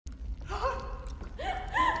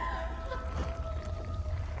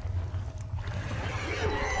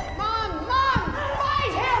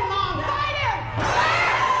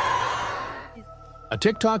A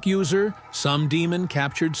TikTok user, some demon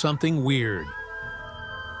captured something weird.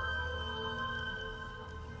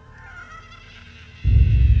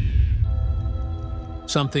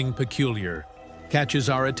 Something peculiar catches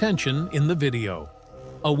our attention in the video.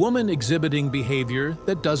 A woman exhibiting behavior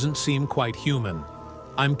that doesn't seem quite human.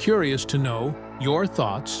 I'm curious to know your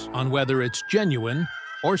thoughts on whether it's genuine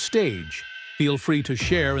or stage. Feel free to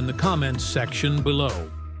share in the comments section below.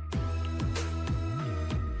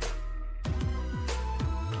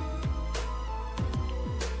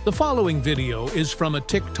 The following video is from a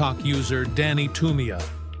TikTok user, Danny Tumia,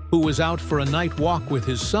 who was out for a night walk with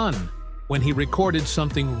his son when he recorded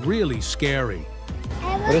something really scary.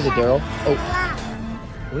 What is it, Daryl? Oh,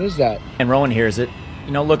 what is that? And Rowan hears it.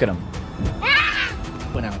 You know, look at him.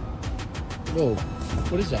 Went out. Whoa,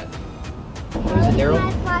 what is that? What is it, Daryl?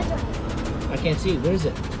 I can't see. What is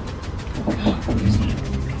it?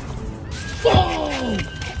 Whoa!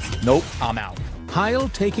 Nope, I'm out. Kyle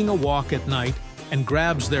taking a walk at night and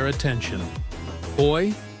grabs their attention.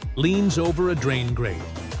 Boy leans over a drain grate,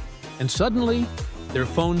 and suddenly their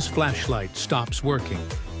phone's flashlight stops working.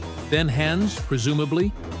 Then hands,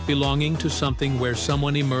 presumably belonging to something where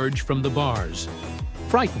someone emerged from the bars.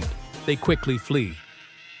 Frightened, they quickly flee.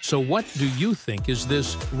 So what do you think? Is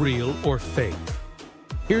this real or fake?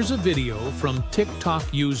 Here's a video from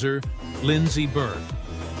TikTok user Lindsay Burke,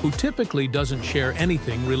 who typically doesn't share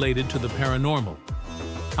anything related to the paranormal.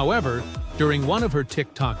 However, during one of her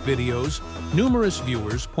TikTok videos, numerous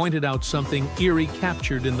viewers pointed out something eerie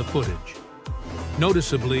captured in the footage.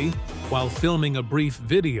 Noticeably, while filming a brief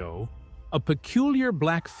video, a peculiar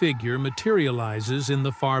black figure materializes in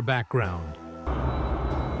the far background.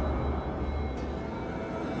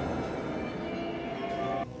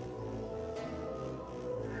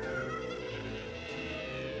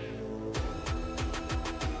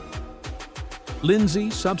 Lindsay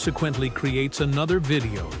subsequently creates another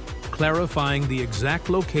video, clarifying the exact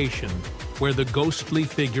location where the ghostly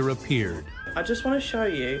figure appeared. I just want to show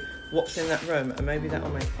you what's in that room, and maybe that will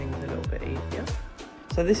make things a little bit easier.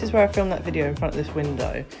 So this is where I filmed that video, in front of this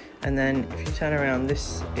window, and then if you turn around,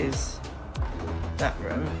 this is that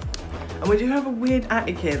room. And we do have a weird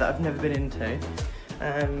attic here that I've never been into.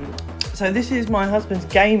 So this is my husband's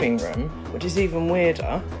gaming room, which is even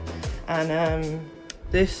weirder. And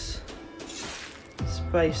this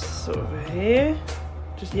space sort of here,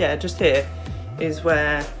 just here, is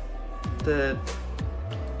where the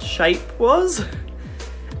shape was.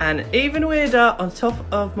 And even weirder, on top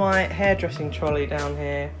of my hairdressing trolley down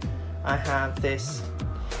here, I have this.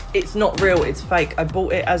 It's not real, it's fake. I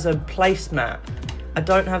bought it as a placemat. I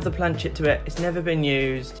don't have the planchet to it, it's never been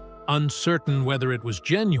used. Uncertain whether it was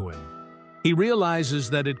genuine, he realizes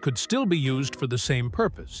that it could still be used for the same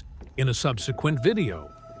purpose. In a subsequent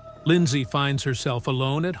video, Lindsay finds herself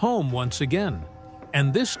alone at home once again,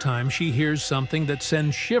 and this time she hears something that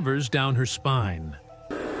sends shivers down her spine.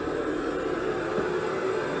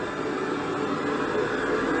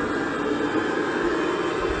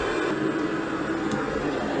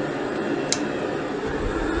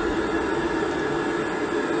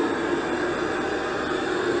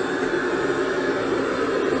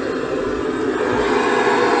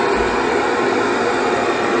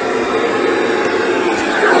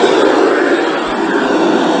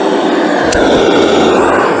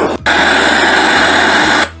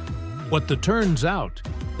 But it turns out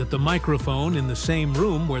that the microphone in the same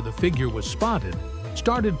room where the figure was spotted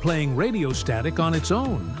started playing radio static on its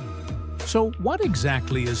own. So what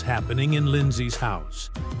exactly is happening in Lindsay's house?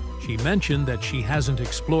 She mentioned that she hasn't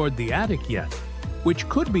explored the attic yet, which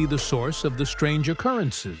could be the source of the strange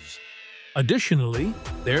occurrences. Additionally,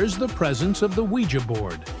 there's the presence of the Ouija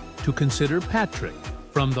board to consider Patrick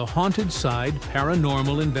from the Haunted Side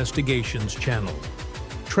Paranormal Investigations channel.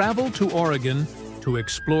 Travel to Oregon to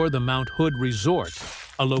explore the Mount Hood Resort,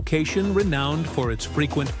 a location renowned for its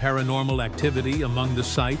frequent paranormal activity. Among the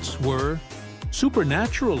sites were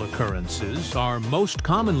supernatural occurrences. Are most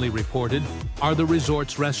commonly reported are the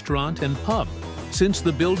resort's restaurant and pub. Since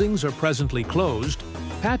the buildings are presently closed,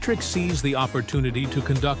 Patrick sees the opportunity to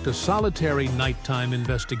conduct a solitary nighttime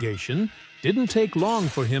investigation. Didn't take long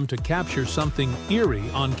for him to capture something eerie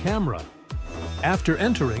on camera. After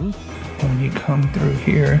entering, when you come through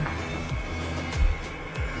here,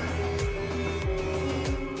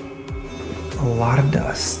 a lot of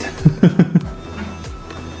dust.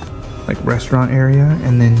 Like restaurant area,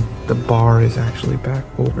 and then the bar is actually back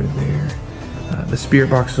over there. The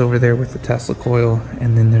spirit box is over there with the Tesla coil,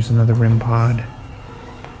 and then there's another REM pod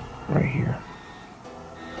right here.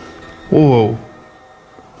 Whoa.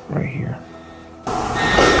 Right here.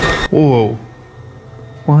 Whoa.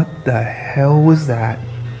 What the hell was that?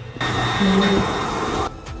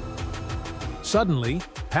 Suddenly,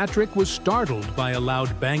 Patrick was startled by a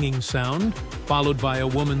loud banging sound, followed by a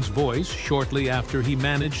woman's voice shortly after he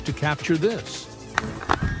managed to capture this.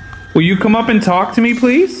 Will you come up and talk to me,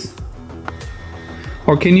 please?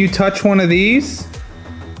 Or can you touch one of these?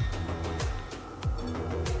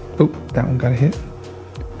 Oh, that one got a hit.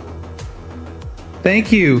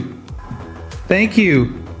 Thank you. Thank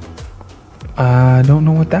you. I don't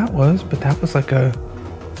know what that was, but that was like a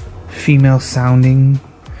female sounding.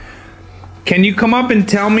 Can you come up and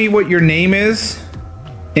tell me what your name is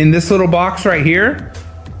in this little box right here?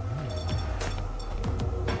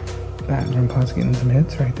 That REM-pod's getting some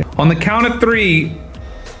hits right there. On the count of 3,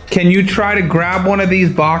 can you try to grab one of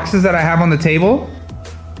these boxes that I have on the table?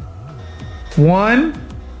 1,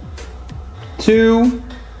 2,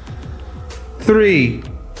 3.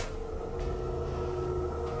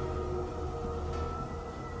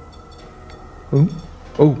 Oh,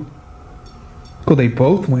 oh. Cool, they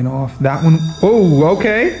both went off. That one, oh,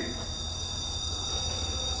 okay.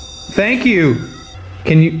 Thank you.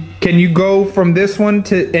 Can you go from this one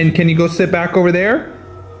to, and can you go sit back over there?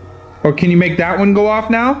 Or can you make that one go off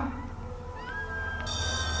now?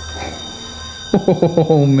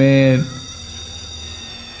 Oh man.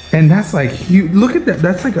 And that's like huge. Look at that.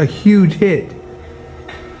 That's like a huge hit.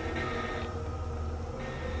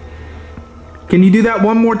 Can you do that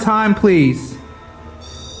one more time, please?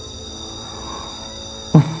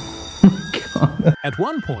 Oh my God. At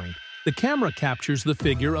one point, the camera captures the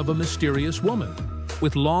figure of a mysterious woman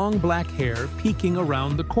with long black hair peeking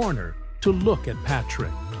around the corner to look at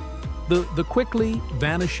Patrick. The quickly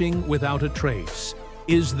vanishing without a trace.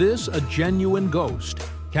 Is this a genuine ghost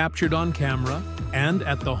captured on camera and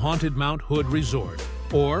at the haunted Mount Hood Resort?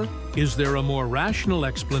 Or is there a more rational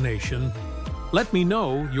explanation? Let me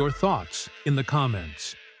know your thoughts in the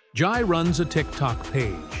comments. Jai runs a TikTok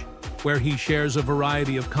page where he shares a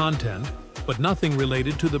variety of content, but nothing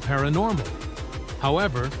related to the paranormal.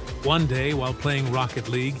 However, one day while playing Rocket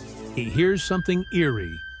League, he hears something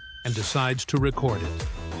eerie and decides to record it.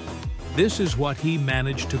 This is what he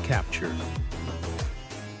managed to capture.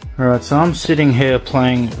 Alright, so I'm sitting here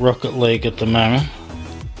playing Rocket League at the moment.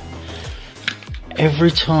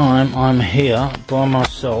 Every time I'm here by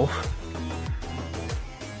myself...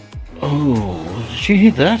 Oh, did you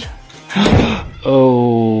hear that?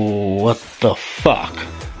 Oh, what the fuck?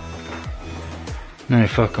 No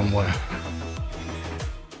fucking way.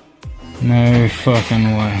 No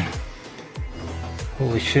fucking way.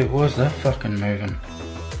 Holy shit, why is that fucking moving?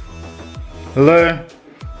 Hello?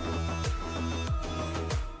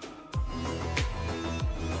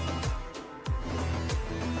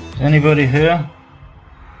 Is anybody here?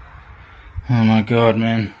 Oh my god,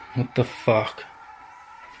 man. What the fuck?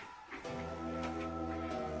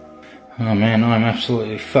 Oh man, I'm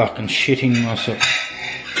absolutely fucking shitting myself.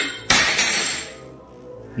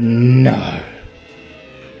 No.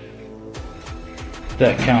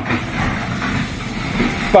 That can't be.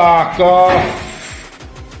 Fuck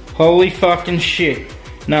off. Holy fucking shit.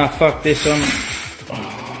 Nah, fuck this.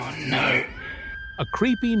 Oh no. A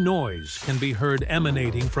creepy noise can be heard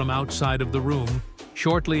emanating from outside of the room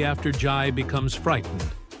shortly after Jai becomes frightened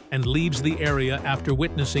and leaves the area after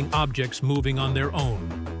witnessing objects moving on their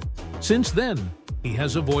own. Since then, he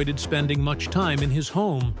has avoided spending much time in his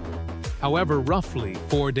home. However, roughly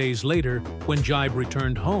 4 days later, when Jai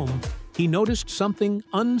returned home, he noticed something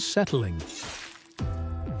unsettling.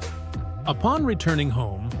 Upon returning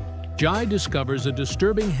home, Jai discovers a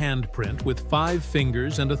disturbing handprint with 5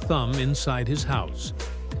 fingers and a thumb inside his house.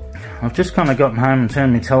 I've just kind of gotten home and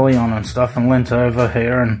turned my telly on and stuff and leant over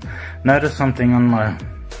here and noticed something on my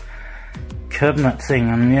cabinet thing.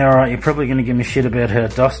 And yeah, right, you're probably going to give me shit about how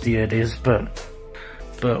dusty it is, but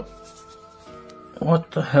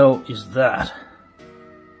what the hell is that?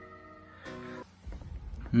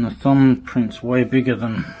 And the thumbprint's way bigger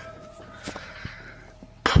than...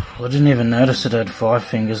 I didn't even notice it had 5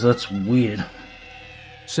 fingers. That's weird.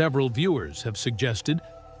 Several viewers have suggested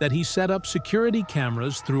that he set up security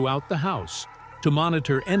cameras throughout the house to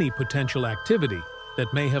monitor any potential activity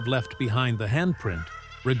that may have left behind the handprint.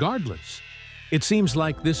 Regardless, it seems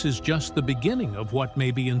like this is just the beginning of what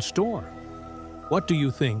may be in store. What do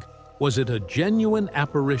you think? Was it a genuine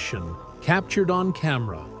apparition captured on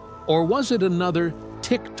camera? Or was it another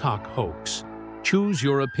TikTok hoax? Choose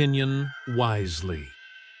your opinion wisely.